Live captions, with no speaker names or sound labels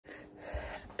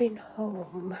been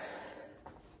home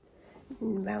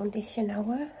roundish an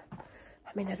hour.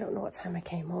 I mean, I don't know what time I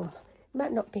came home. It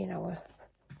might not be an hour.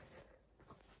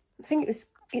 I think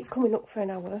it's coming up for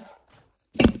an hour.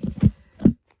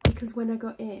 Because when I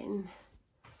got in,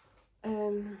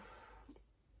 I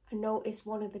noticed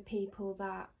one of the people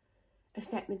that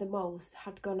affect me the most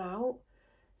had gone out.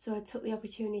 So I took the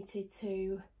opportunity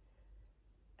to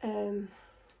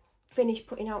finish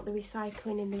putting out the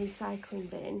recycling in the recycling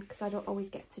bin, because I don't always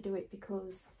get to do it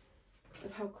because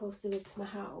of how close they live to my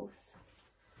house.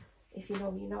 If you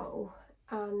know, you know.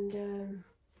 And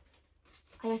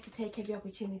I have to take every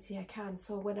opportunity I can.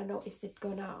 So when I noticed they'd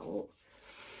gone out,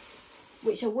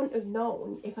 which I wouldn't have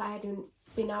known if I hadn't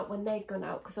been out when they'd gone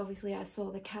out, because obviously I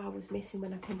saw the car was missing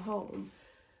when I come home.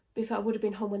 But if I would have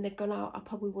been home when they'd gone out, I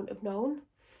probably wouldn't have known.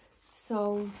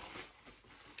 So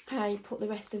I put the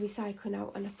rest of the recycling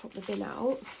out and I put the bin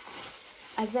out.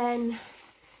 And then,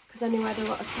 because I knew I had a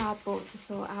lot of cardboard to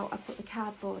sort out, I put the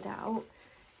cardboard out,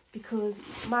 because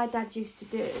my dad used to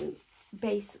do,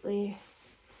 basically,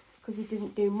 because he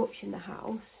didn't do much in the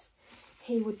house,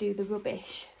 he would do the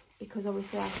rubbish, because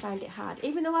obviously I find it hard.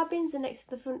 Even though our bins are next to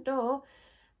the front door,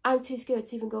 I'm too scared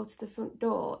to even go to the front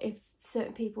door if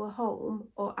certain people are home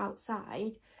or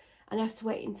outside, and I have to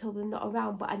wait until they're not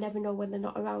around. But I never know when they're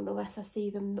not around unless I see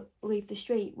them leave the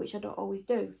street, which I don't always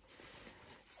do.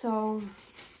 So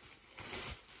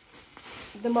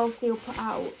the most he'll put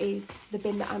out is the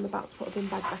bin that I'm about to put a bin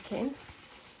bag back in.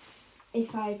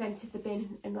 If I've emptied the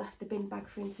bin and left the bin bag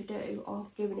for him to do, or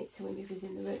given it to him if he's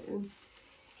in the room,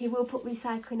 he will put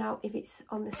recycling out if it's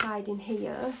on the side in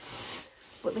here.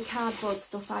 But the cardboard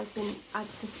stuff had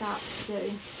to start to do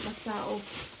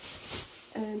myself,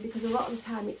 because a lot of the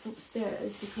time it's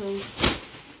upstairs, because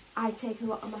I take a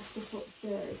lot of my stuff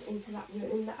upstairs into that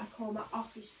room that I call my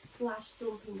office /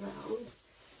 dumping ground,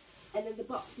 and then the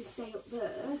boxes stay up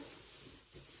there.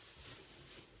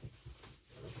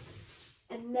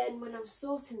 And then when I'm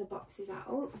sorting the boxes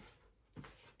out,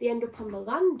 they end up on the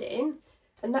landing,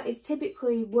 and that is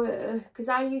typically where, because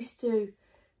I used to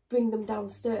bring them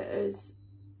downstairs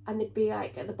and they'd be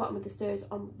like at the bottom of the stairs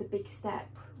on the big step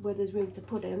where there's room to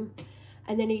put them,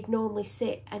 and then he'd normally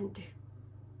sit and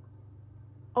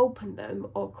open them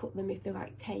or cut them if they're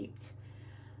like taped,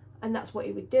 and that's what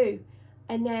he would do.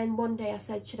 And then one day I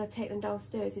said, should I take them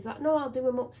downstairs? He's like, no, I'll do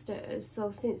them upstairs.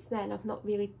 So since then I've not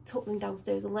really took them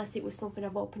downstairs unless it was something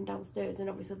I've opened downstairs, and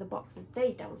obviously the boxes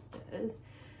stayed downstairs.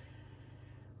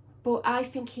 But I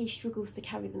think he struggles to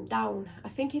carry them down. I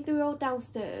think if they were all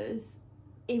downstairs,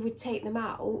 he would take them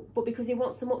out, but because he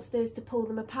wants them upstairs to pull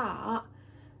them apart,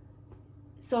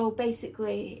 so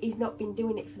basically he's not been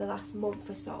doing it for the last month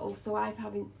or so. So I've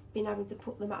been having to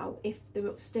put them out if they're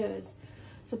upstairs.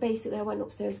 So basically I went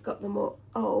upstairs, got them up,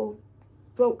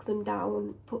 broke them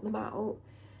down, put them out,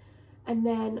 and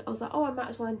then I was like, oh, I might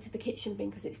as well empty the kitchen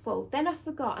bin because it's full. Then I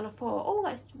forgot, and I thought, oh,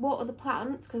 let's water the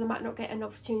plants, because I might not get an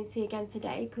opportunity again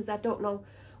today, because I don't know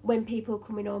when people are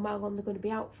coming home, how long they're going to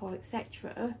be out for,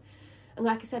 etc. And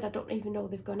like I said, I don't even know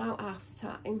they've gone out half the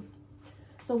time.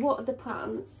 So watered the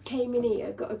plants, came in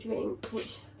here, got a drink,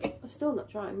 which I've still not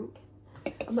drank.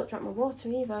 I've not drank my water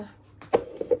either.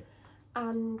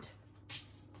 And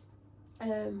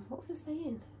what was I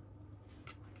saying?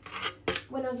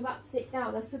 When I was about to sit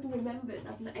down, I suddenly remembered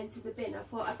I've not entered the bin. I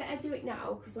thought I better do it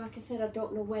now, because like I said, I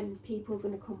don't know when people are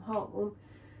going to come home.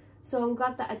 So I'm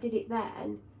glad that I did it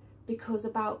then, because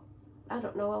about, I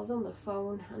don't know, I was on the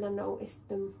phone and I noticed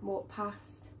them walk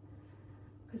past,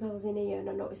 because I was in here and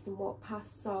I noticed them walk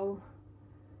past. So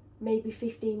maybe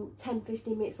 10-15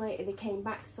 minutes later they came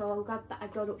back. So I'm glad that I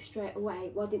got up straight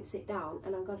away. Well, I didn't sit down,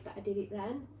 and I'm glad that I did it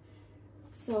then.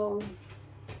 So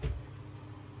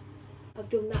I've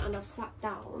done that and I've sat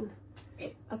down.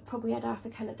 I've probably had half a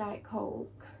can of Diet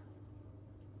Coke,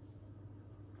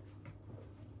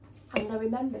 and I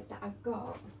remembered that I've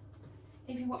got,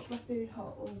 if you watch my food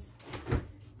hauls,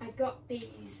 I got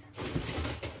these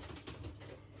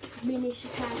mini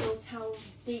Chicago Town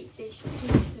deep dish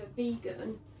pizza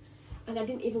vegan, and I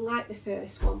didn't even like the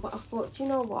first one, but I thought, you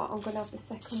know what, I'm going to have the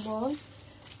second one.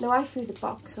 Now, I threw the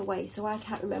box away, so I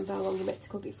can't remember how long you meant to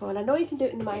cook it for. And I know you can do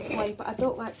it in the microwave, but I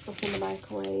don't like stuff in the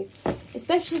microwave.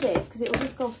 Especially this, because it will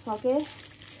just go soggy.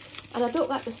 And I don't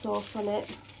like the sauce on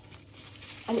it.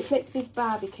 And it's meant to be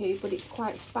barbecue, but it's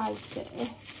quite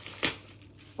spicy.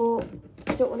 But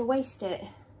I don't want to waste it.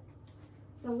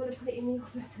 So I'm going to put it in the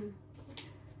oven.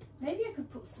 Maybe I could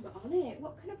put some on it.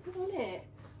 What can I put on it?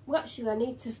 Well, actually, I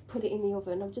need to put it in the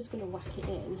oven. I'm just going to whack it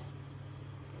in,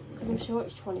 because I'm sure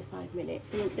it's 25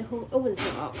 minutes. And the whole oven's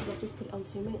not up, because I've just put it on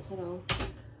 2 minutes ago.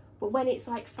 But when it's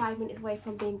like 5 minutes away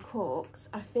from being cooked,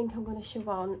 I think I'm going to shove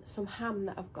on some ham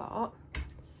that I've got.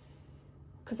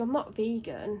 Because I'm not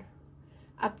vegan.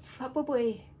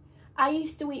 I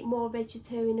used to eat more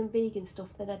vegetarian and vegan stuff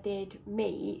than I did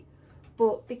meat.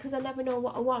 But because I never know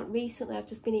what I want, recently I've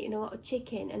just been eating a lot of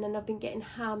chicken. And then I've been getting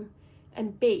ham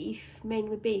and beef,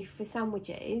 mainly beef, for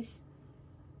sandwiches.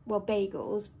 Well,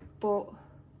 bagels. But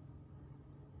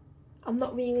I'm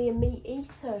not really a meat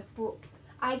eater. But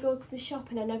I go to the shop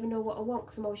and I never know what I want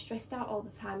because I'm always stressed out all the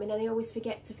time. And then I always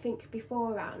forget to think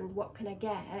beforehand, what can I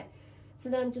get? So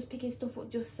then I'm just picking stuff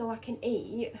up just so I can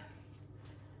eat.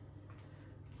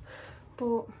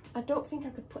 But I don't think I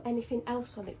could put anything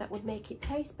else on it that would make it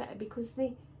taste better, because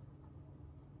the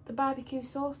barbecue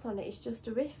sauce on it is just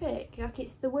horrific. Like,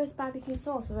 it's the worst barbecue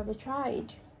sauce I've ever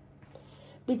tried.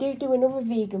 They do another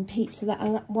vegan pizza that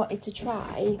I wanted to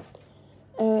try.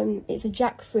 It's a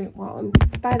jackfruit one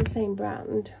by the same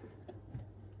brand.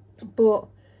 But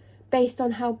based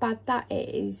on how bad that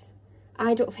is,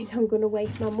 I don't think I'm going to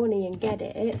waste my money and get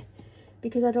it,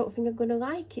 because I don't think I'm going to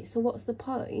like it. So what's the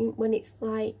point when it's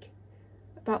like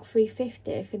about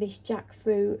 $3.50 for this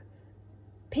jackfruit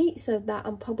pizza that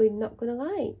I'm probably not going to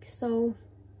like? So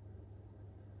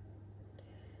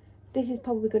this is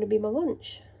probably going to be my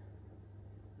lunch.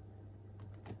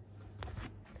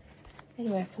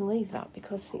 Anyway, I can leave that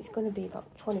because it's going to be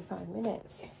about 25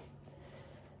 minutes.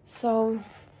 So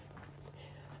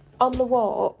on the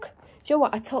walk, do you know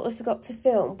what, I totally forgot to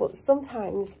film, but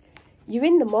sometimes you're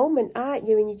in the moment, aren't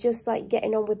you? And you're just like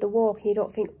getting on with the walk and you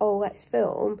don't think, oh, let's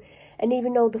film. And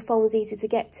even though the phone's easy to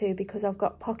get to because I've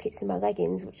got pockets in my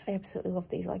leggings, which I absolutely love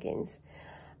these leggings,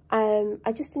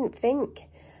 I just didn't think.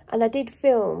 And I did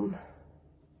film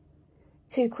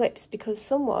 2 clips because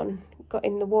someone got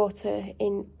in the water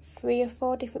in 3 or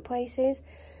 4 different places.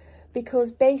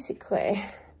 Because basically,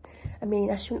 I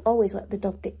mean, I shouldn't always let the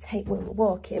dog dictate where we're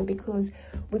walking, because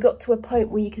we got to a point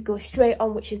where you could go straight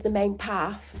on, which is the main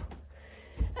path.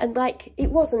 And like,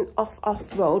 it wasn't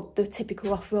off-road, the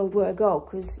typical off-road where I go,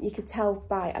 because you could tell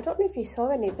by, I don't know if you saw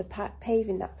any of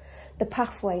the the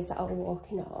pathways that I was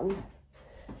walking on.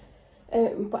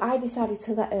 But I decided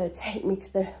to let her take me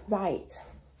to the right,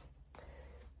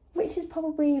 which is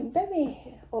probably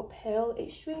very uphill,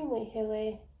 extremely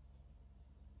hilly.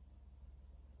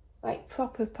 Like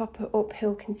proper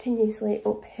uphill, continuously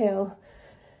uphill.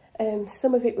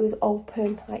 Some of it was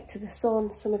open, like to the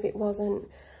sun, some of it wasn't.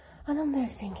 And I'm there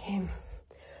thinking,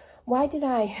 why did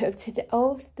I have today,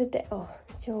 all of the day, oh,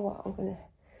 do you know what, I'm going to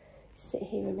sit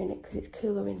here a minute because it's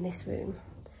cooler in this room.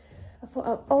 I thought,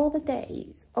 of all the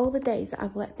days that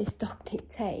I've let this dog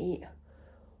dictate,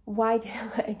 why did I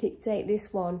let her dictate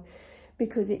this one?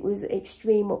 Because it was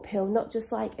extreme uphill, not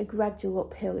just like a gradual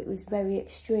uphill, it was very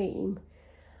extreme.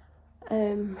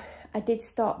 I did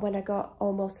stop when I got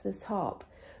almost to the top,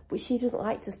 but she doesn't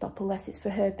like to stop unless it's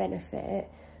for her benefit.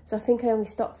 So I think I only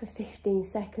stopped for 15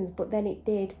 seconds, but then it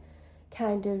did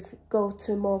kind of go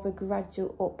to more of a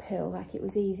gradual uphill, like it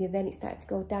was easier. Then it started to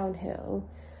go downhill.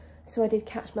 So I did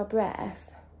catch my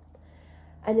breath.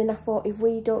 And then I thought, if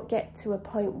we don't get to a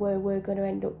point where we're going to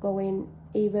end up going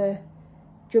either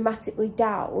dramatically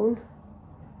down,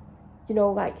 you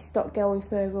know, like stop going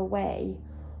further away,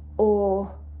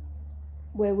 or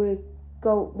where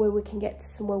we can get to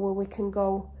somewhere where we can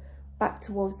go back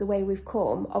towards the way we've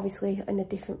come, obviously in a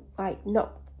different, like,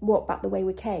 not walk back the way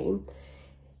we came.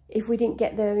 If we didn't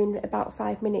get there in about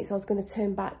 5 minutes, I was going to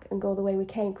turn back and go the way we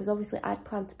came, because obviously I'd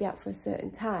planned to be out for a certain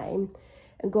time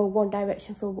and go one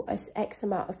direction for X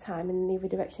amount of time and the other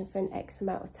direction for an X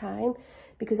amount of time,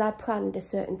 because I planned a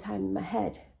certain time in my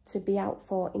head to be out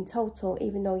for in total,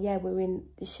 even though, yeah, we were in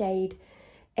the shade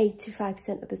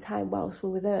 85% of the time whilst we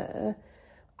were there.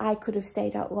 I could have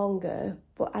stayed out longer,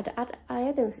 but I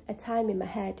had a time in my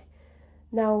head.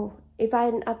 Now, if I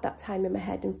hadn't had that time in my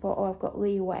head and thought, oh, I've got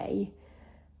leeway,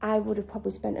 I would have probably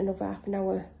spent another half an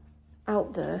hour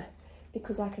out there,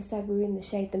 because like I said, we were in the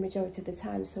shade the majority of the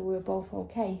time, so we were both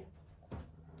okay.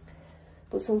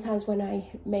 But sometimes when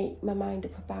I make my mind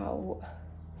up about,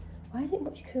 why is it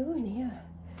much cooler in here?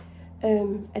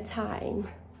 A time,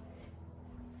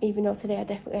 even though today I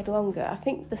definitely had longer, I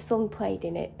think the sun played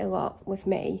in it a lot with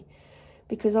me,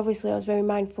 because obviously I was very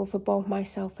mindful for both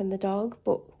myself and the dog,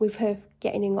 but with her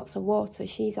getting in lots of water,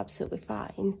 she's absolutely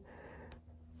fine.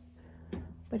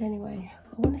 But anyway,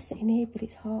 I want to sit in here, but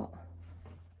it's hot.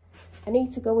 I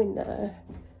need to go in there,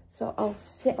 so I'll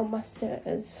sit on my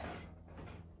stairs.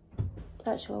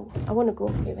 Actually, I want to go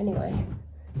up here anyway.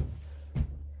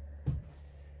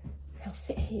 I'll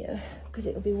sit here, because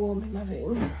it'll be warm in my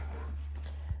room.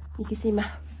 You can see my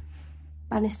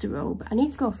banister robe. I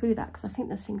need to go through that because I think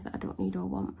there's things that I don't need or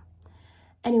want.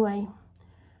 Anyway,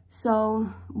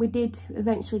 so we did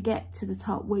eventually get to the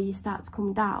top where you start to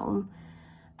come down,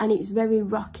 and it's very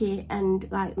rocky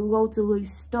and like loads of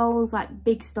loose stones, like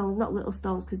big stones, not little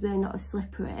stones, because they're not as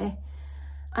slippery.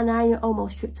 And I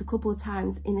almost tripped a couple of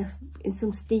times in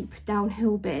some steep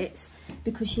downhill bits,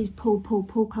 because she's pull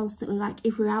constantly. Like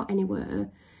if we're out anywhere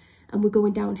and we're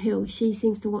going downhill, she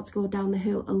seems to want to go down the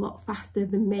hill a lot faster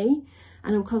than me,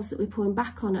 and I'm constantly pulling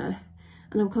back on her,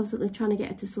 and I'm constantly trying to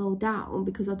get her to slow down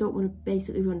because I don't want to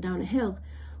basically run down a hill.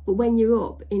 But when you're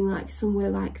up in like somewhere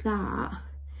like that,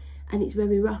 and it's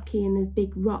very rocky and there's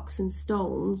big rocks and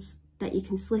stones that you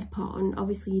can slip on,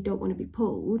 obviously you don't want to be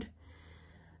pulled.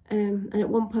 And at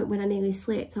one point when I nearly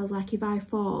slipped, I was like, if I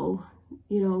fall,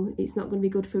 you know, it's not going to be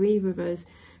good for either of us.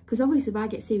 Because obviously if I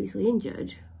get seriously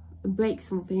injured and break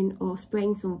something or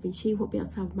sprain something, she won't be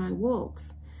able to have my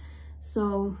walks.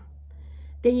 So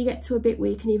then you get to a bit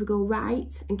where you can either go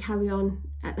right and carry on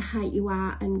at the height you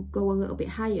are and go a little bit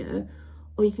higher,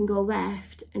 or you can go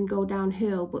left and go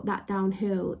downhill, but that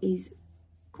downhill is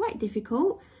quite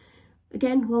difficult.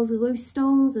 Again, loads of loose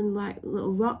stones and like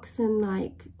little rocks and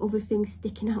like other things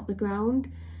sticking out the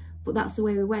ground. But that's the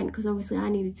way we went, because obviously I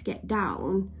needed to get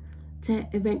down to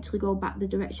eventually go back the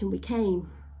direction we came.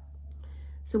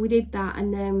 So we did that,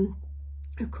 and then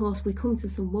of course we come to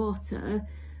some water.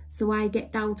 So I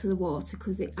get down to the water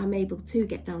because I'm able to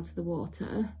get down to the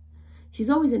water. She's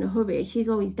always in a hurry. She's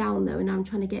always down there and I'm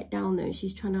trying to get down there, and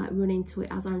she's trying to like run into it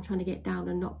as I'm trying to get down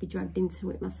and not be dragged into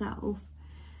it myself.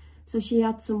 So she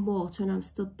had some water and I'm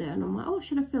stood there and I'm like, oh,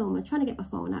 should I film her? Trying to get my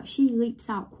phone out. She leaps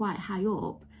out quite high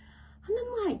up. And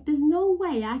I'm like, there's no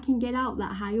way I can get out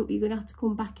that high up. You're going to have to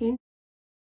come back in.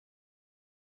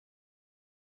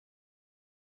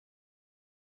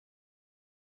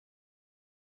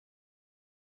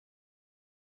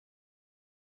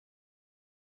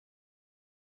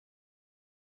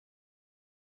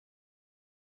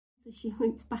 So she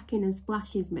leaps back in and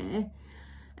splashes me.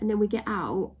 And then we get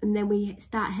out and then we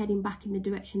start heading back in the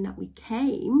direction that we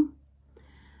came.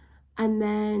 And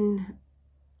then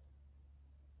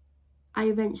I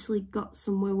eventually got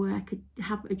somewhere where I could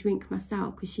have a drink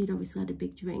myself, because she'd obviously had a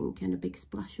big drink and a big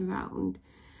splash around.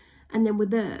 And then we're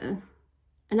there,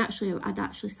 and actually I'd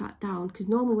actually sat down, because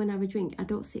normally when I have a drink I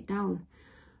don't sit down,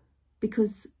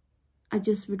 because I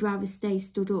just would rather stay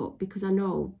stood up, because I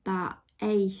know that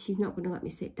A, she's not going to let me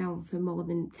sit down for more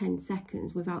than 10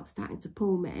 seconds without starting to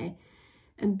pull me,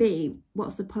 and B,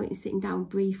 what's the point in sitting down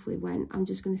briefly when I'm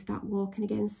just going to start walking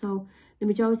again? So the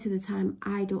majority of the time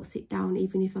I don't sit down,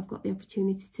 even if I've got the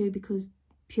opportunity to,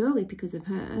 purely because of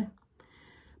her.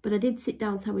 But I did sit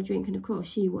down to have a drink, and of course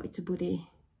she wanted to bloody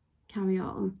carry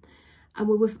on. And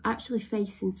we were actually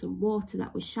facing some water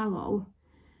that was shallow,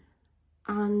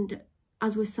 and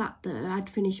as we sat there,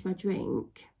 I'd finished my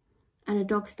drink, and a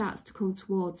dog starts to come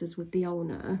towards us with the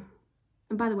owner.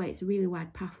 And by the way, it's a really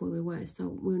wide path where we were, so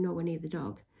we were nowhere near the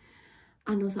dog.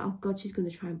 And I was like, oh God, she's going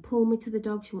to try and pull me to the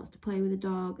dog. She wants to play with the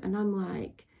dog. And I'm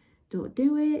like, don't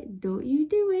do it. Don't you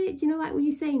do it. You know, like when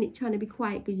you're saying it, trying to be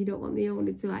quiet because you don't want the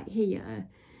owner to like hear.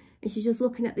 And she's just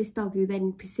looking at this dog, who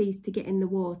then proceeds to get in the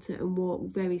water and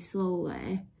walk very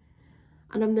slowly.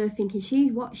 And I'm there thinking,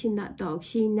 she's watching that dog.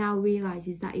 She now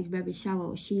realises that it's very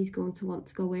shallow. She's going to want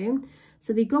to go in.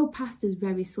 So they go past us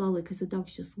very slowly, because the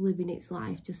dog's just living its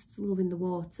life, just loving the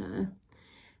water.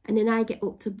 And then I get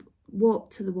up to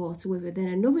walk to the water with her. Then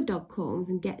another dog comes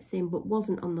and gets in, but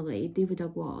wasn't on the lead. The other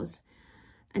dog was.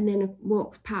 And then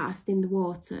walks past in the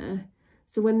water.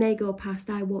 So when they go past,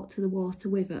 I walk to the water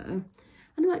with her.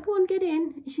 And I'm like, go on, get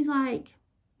in. And she's like,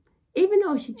 even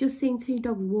though she'd just seen two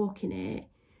dogs walking it,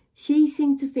 she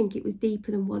seemed to think it was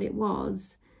deeper than what it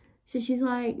was. So she's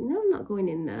like, no, I'm not going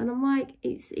in there. And I'm like,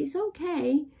 it's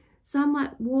okay. So I'm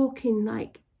like walking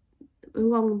like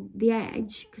along the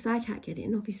edge, because I can't get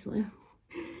in, obviously.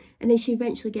 And then she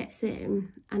eventually gets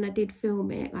in, and I did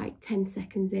film it like 10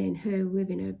 seconds in, her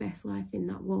living her best life in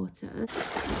that water.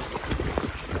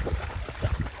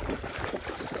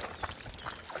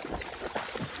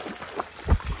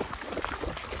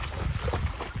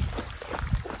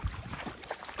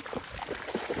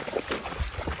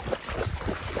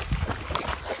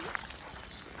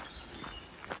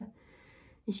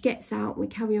 And she gets out, we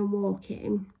carry on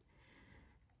walking.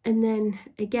 And then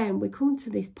again, we come to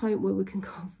this point where we can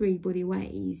go 3 bloody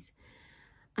ways.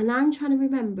 And I'm trying to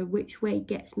remember which way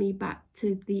gets me back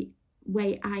to the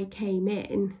way I came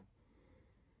in.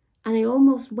 And I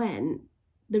almost went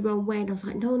the wrong way, and I was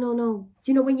like, no, no, no.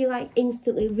 Do you know when you like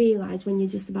instantly realise when you're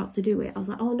just about to do it? I was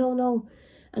like, oh, no, no.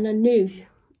 And I knew.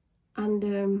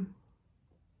 And,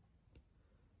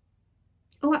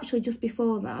 oh, actually, just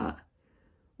before that,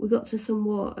 we got to some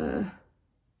water.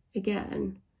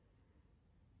 again,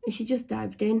 and she just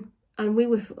dived in, and we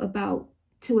were about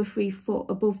 2 or 3 foot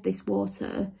above this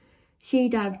water. She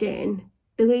dived in.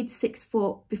 The lead's 6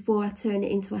 foot before I turn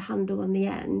it into a handle on the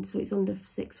end, so it's under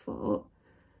 6 foot.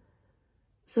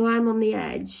 So I'm on the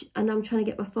edge and I'm trying to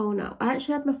get my phone out. I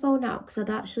actually had my phone out because I'd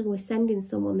actually was sending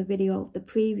someone the video of the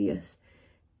previous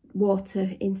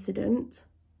water incident,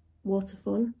 water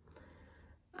fun.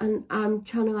 And I'm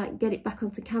trying to like get it back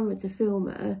onto camera to film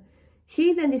her.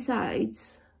 She then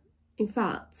decides, in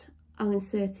fact, I'll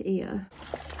insert it here.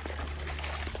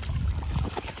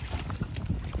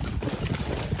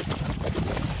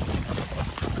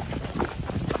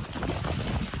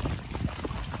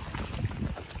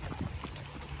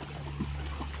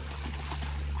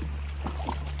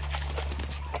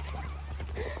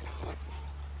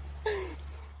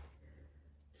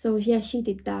 So yeah, she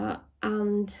did that,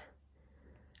 and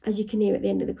as you can hear at the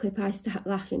end of the clip, I start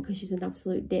laughing because she's an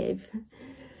absolute div.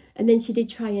 And then she did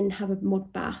try and have a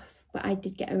mud bath, but I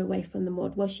did get her away from the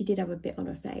mud. Well, she did have a bit on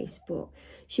her face, but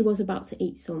she was about to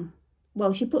eat some.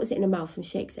 Well, she puts it in her mouth and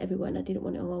shakes it everywhere, and I didn't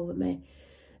want it all over me.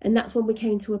 And that's when we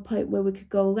came to a point where we could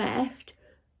go left,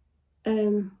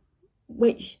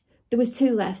 which there was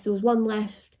 2 lefts. There was one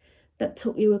left that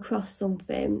took you across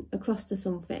to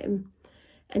something.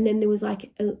 And then there was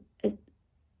like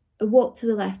a walk to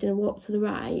the left and a walk to the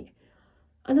right.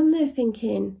 And I'm there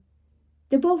thinking,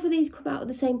 do both of these come out of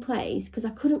the same place? Because I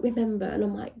couldn't remember. And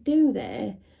I'm like, do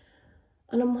they?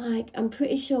 And I'm like, I'm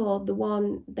pretty sure the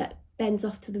one that bends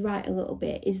off to the right a little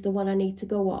bit is the one I need to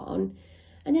go on.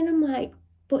 And then I'm like,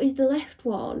 but is the left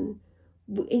one,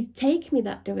 is taking me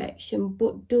that direction,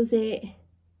 but does it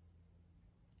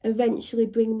eventually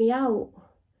bring me out?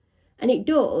 And it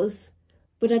does.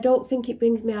 But I don't think it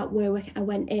brings me out where I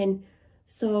went in.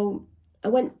 So I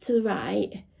went to the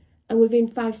right, and within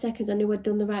 5 seconds I knew I'd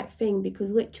done the right thing,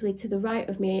 because literally to the right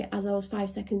of me, as I was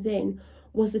 5 seconds in,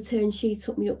 was the turn she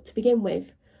took me up to begin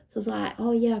with. So I was like,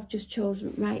 oh yeah, I've just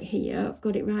chosen right here. I've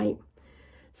got it right.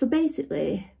 So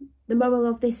basically, the moral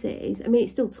of this is, I mean,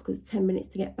 it still took us 10 minutes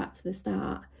to get back to the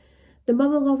start. The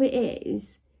moral of it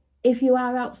is, if you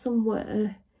are out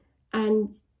somewhere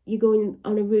and you're going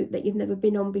on a route that you've never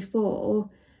been on before,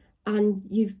 and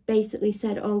you've basically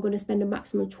said, oh, I'm going to spend a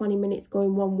maximum of 20 minutes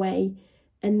going one way,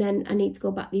 and then I need to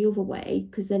go back the other way,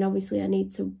 because then obviously I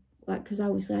need to, I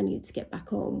need to get back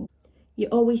home. You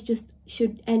always just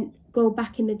should go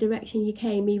back in the direction you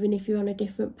came, even if you're on a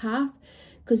different path,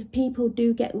 because people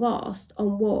do get lost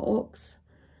on walks,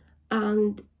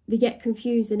 and they get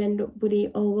confused and end up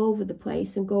all over the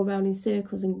place and go around in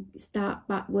circles and start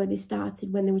back where they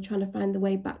started when they were trying to find the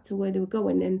way back to where they were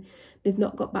going, and they've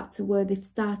not got back to where they've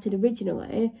started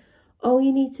originally. All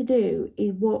you need to do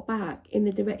is walk back in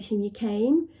the direction you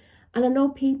came. And I know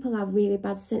people have really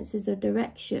bad senses of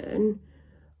direction,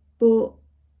 but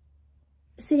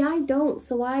see, I don't.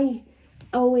 So I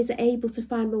always able to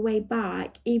find my way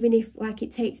back, even if like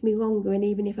it takes me longer, and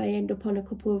even if I end up on a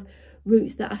couple of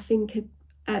routes that I think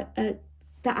that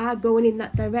are going in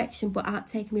that direction but aren't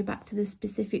taking me back to the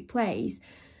specific place,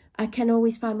 I can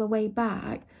always find my way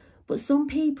back. But some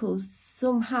people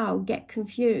somehow get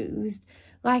confused.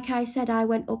 Like I said, I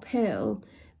went uphill,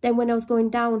 then when I was going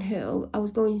downhill, I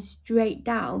was going straight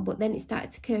down, but then it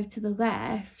started to curve to the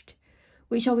left,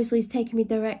 which obviously is taking me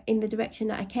in the direction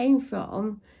that I came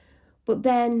from. But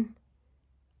then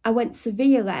I went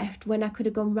severe left when I could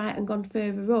have gone right and gone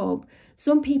further up.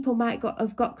 Some people might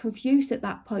have got confused at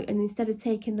that point, and instead of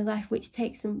taking the left, which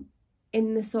takes them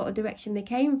in the sort of direction they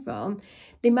came from,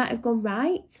 they might have gone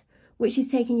right, which is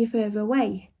taking you further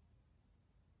away.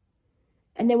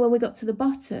 And then when we got to the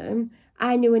bottom,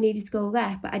 I knew I needed to go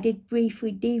left, but I did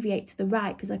briefly deviate to the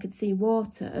right because I could see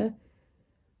water.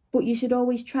 But you should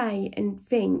always try and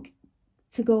think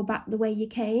to go back the way you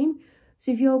came.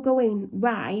 So if you're going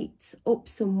right up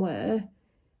somewhere,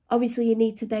 obviously you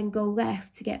need to then go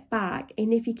left to get back.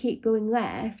 And if you keep going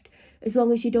left, as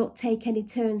long as you don't take any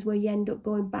turns where you end up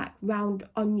going back round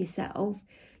on yourself,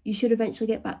 you should eventually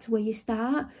get back to where you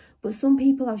start. But some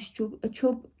people have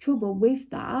trouble with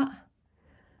that.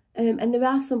 And there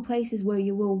are some places where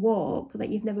you will walk that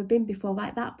you've never been before,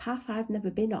 like that path I've never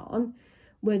been on,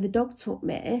 where the dog took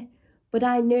me. But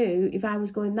I knew if I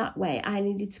was going that way, I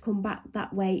needed to come back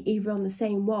that way, either on the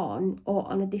same one or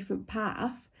on a different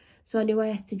path. So I knew I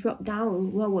had to drop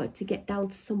down lower to get down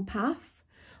to some path.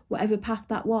 Whatever path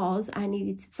that was, I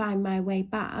needed to find my way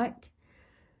back.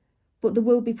 But there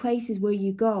will be places where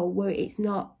you go where it's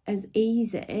not as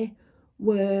easy,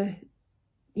 where,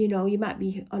 you know, you might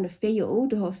be on a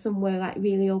field or somewhere like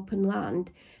really open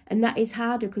land. And that is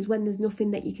harder because when there's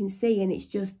nothing that you can see and it's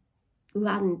just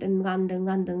land and land and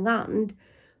land and land,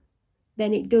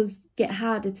 then it does get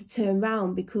harder to turn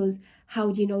round, because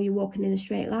how do you know you're walking in a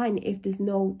straight line if there's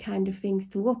no kind of things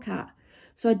to look at?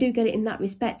 So I do get it in that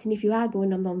respect. And if you are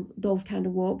going on those kind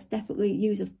of walks, definitely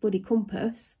use a bloody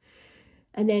compass,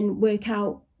 and then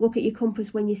look at your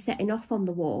compass when you're setting off on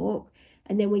the walk.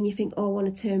 And then when you think, oh, I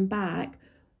want to turn back,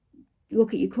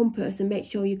 look at your compass and make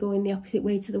sure you're going the opposite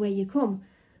way to the way you come.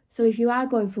 So if you are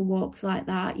going for walks like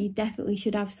that, you definitely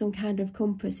should have some kind of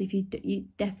compass if you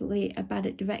definitely are bad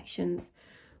at directions.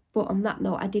 But on that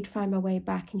note, I did find my way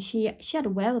back, and she had a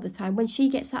whale of the time. When she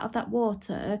gets out of that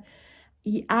water,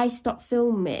 I stopped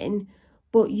filming,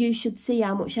 but you should see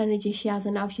how much energy she has,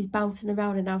 and how she's bouncing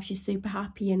around, and how she's super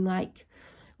happy and like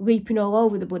leaping all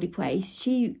over the bloody place.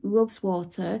 She loves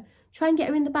water. Try and get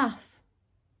her in the bath.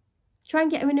 Try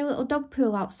and get her in a little dog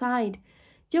pool outside.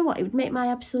 Do you know what? It would make my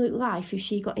absolute life if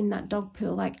she got in that dog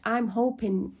pool. Like, I'm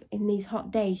hoping in these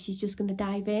hot days she's just going to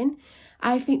dive in.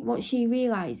 I think once she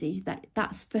realises that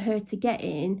that's for her to get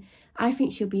in, I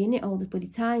think she'll be in it all the bloody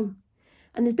time.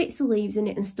 And there's bits of leaves in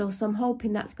it and stuff, so I'm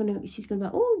hoping she's going to be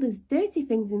like, oh, there's dirty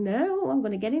things in there. Oh, I'm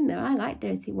going to get in there. I like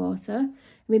dirty water.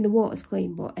 I mean, the water's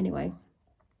clean, but anyway.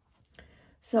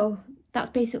 So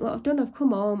that's basically what I've done. I've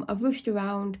come home, I've rushed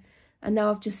around, and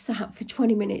now I've just sat for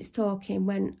 20 minutes talking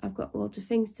when I've got loads of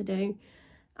things to do.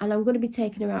 And I'm going to be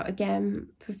taking her out again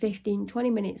for 15, 20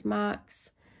 minutes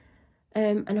max.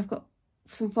 And I've got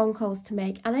some phone calls to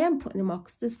make. And I am putting them off,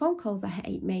 because there's phone calls I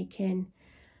hate making.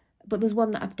 But there's one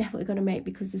that I'm definitely going to make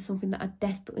because there's something that I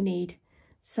desperately need.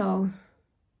 So,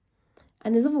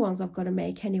 and there's other ones I've got to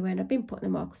make anyway. And I've been putting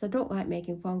them off because I don't like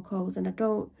making phone calls. And I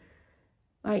don't,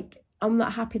 like, I'm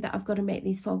not happy that I've got to make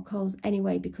these phone calls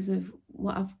anyway because of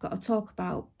what I've got to talk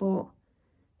about, but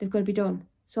they've got to be done.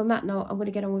 So on that note, I'm going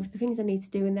to get on with the things I need to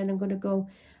do, and then I'm going to go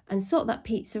and sort that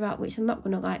pizza out, which I'm not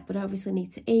going to like, but I obviously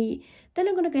need to eat. Then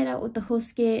I'm going to get out with the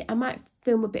husky. I might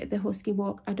film a bit of the husky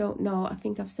walk. I don't know. I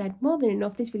think I've said more than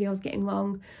enough. This video is getting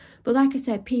long. But like I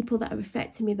said, people that are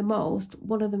affecting me the most,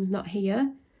 one of them's not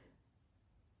here.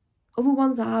 Other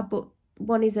ones are, but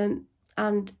one isn't.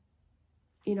 And,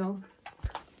 you know,